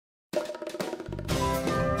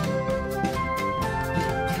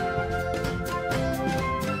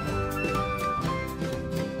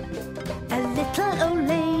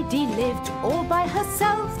lived all by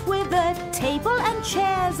herself, with a table and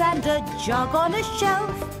chairs and a jug on a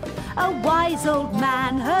shelf. A wise old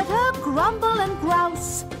man heard her grumble and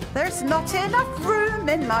grouse. "There's not enough room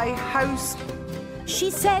in my house." She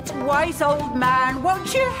said, "Wise old man,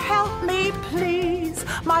 won't you help me, please?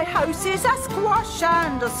 My house is a squash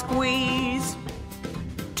and a squeeze."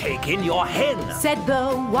 "Take in your hen," said the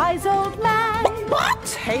wise old man. "What?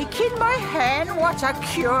 Take in my hen? What a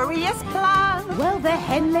curious plan." Well, the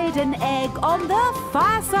hen laid an egg on the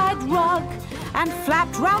fireside rug and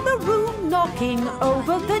flapped round the room, knocking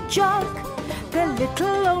over the jug. The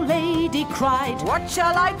little old lady cried, "What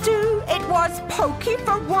shall I do? It was pokey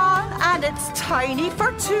for one and it's tiny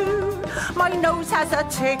for two. My nose has a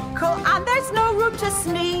tickle and there's no room to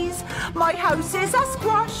sneeze. My house is a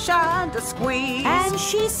squash and a squeeze." And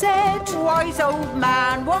she said, "Wise old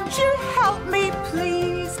man, won't you help me,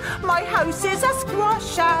 please? My house is a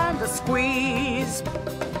squash and a squeeze."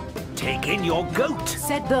 "Take in your goat,"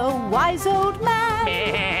 said the wise old man.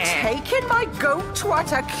 "Take in my goat? What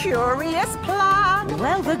a curious plan."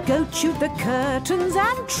 Well, the goat chewed the curtains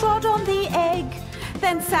and trod on the egg,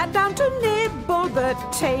 then sat down to nibble the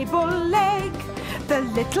table leg. The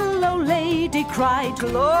little old lady cried,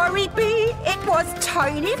 "Glory be, it was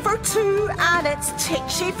tiny for two and it's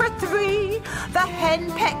titchy for three. The hen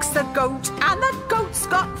pecks the goat and the goat's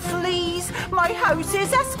got fleas. My house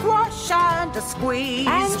is a squash and a squeeze."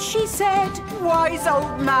 And she said, "Wise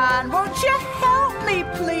old man, won't you help me,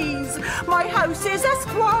 please? My house is a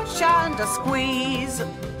squash and a squeeze."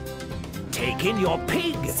 "Take in your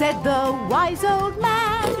pig," said the wise old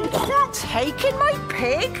man. "Take in my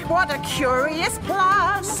pig? What a curious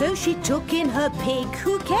plan." So she took in her pig,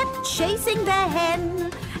 who kept chasing the hen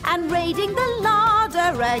and raiding the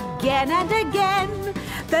larder again and again.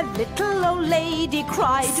 The little old lady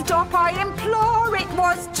cried, "Stop, I implore, it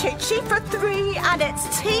was titchy for three and it's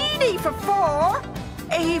teeny for four.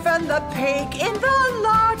 Even the pig in the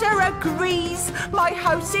larder agrees. My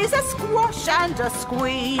house is a squash and a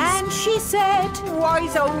squeeze." And she said,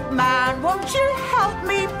 "Wise old man, won't you help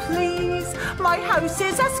me, please? My house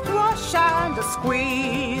is a squash and a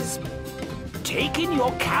squeeze." "Take in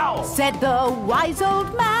your cow," said the wise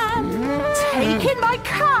old man. "Take in my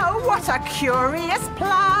cow? What a curious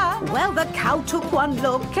plan." Well, the cow took one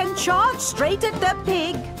look and charged straight at the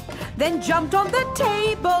pig, then jumped on the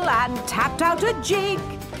table and tapped out a jig.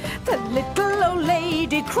 The little old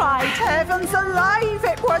lady cried, "Heavens alive,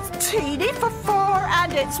 it was teeny for four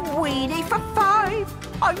and it's weeny for five.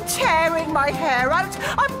 I'm tearing my hair out,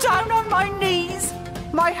 I'm down on my knees.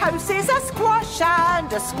 My house is a squash and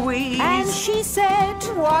a squeeze." And she said,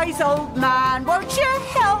 "Wise old man, won't you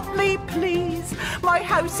help me, please? My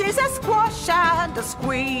house is a squash and a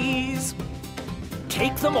squeeze."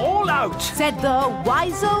 "Take them all out," said the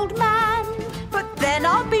wise old man. "But then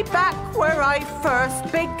I'll be back where I first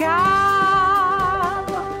began."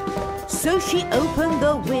 So she opened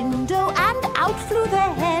the window and out flew the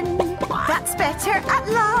hen. "That's better at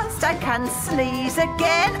last, I can sneeze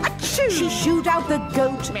again. Achoo!" She shooed out the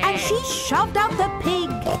goat and she shoved out the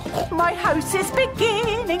pig. "My house is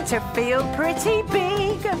beginning to feel pretty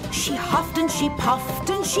big." She huffed and she puffed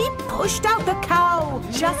and she pushed out the cow.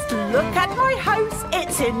 "Just look at my house,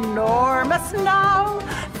 it's enormous now.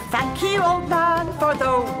 Thank you, old man, for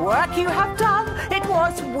the work you have done. It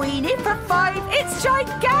was weeny for five, it's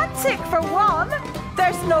gigantic for one.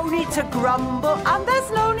 There's no need to grumble and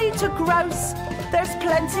there's no need to grouse. There's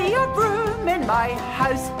plenty of room in my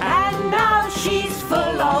house." And now she's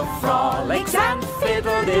full of frolics and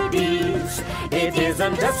fiddle-de-dees. It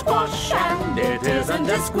isn't a squash and it isn't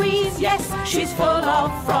a squeeze. Yes, she's full of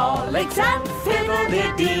frolics and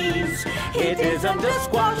fiddle-de-dees. It isn't a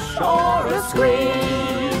squash or a squeeze.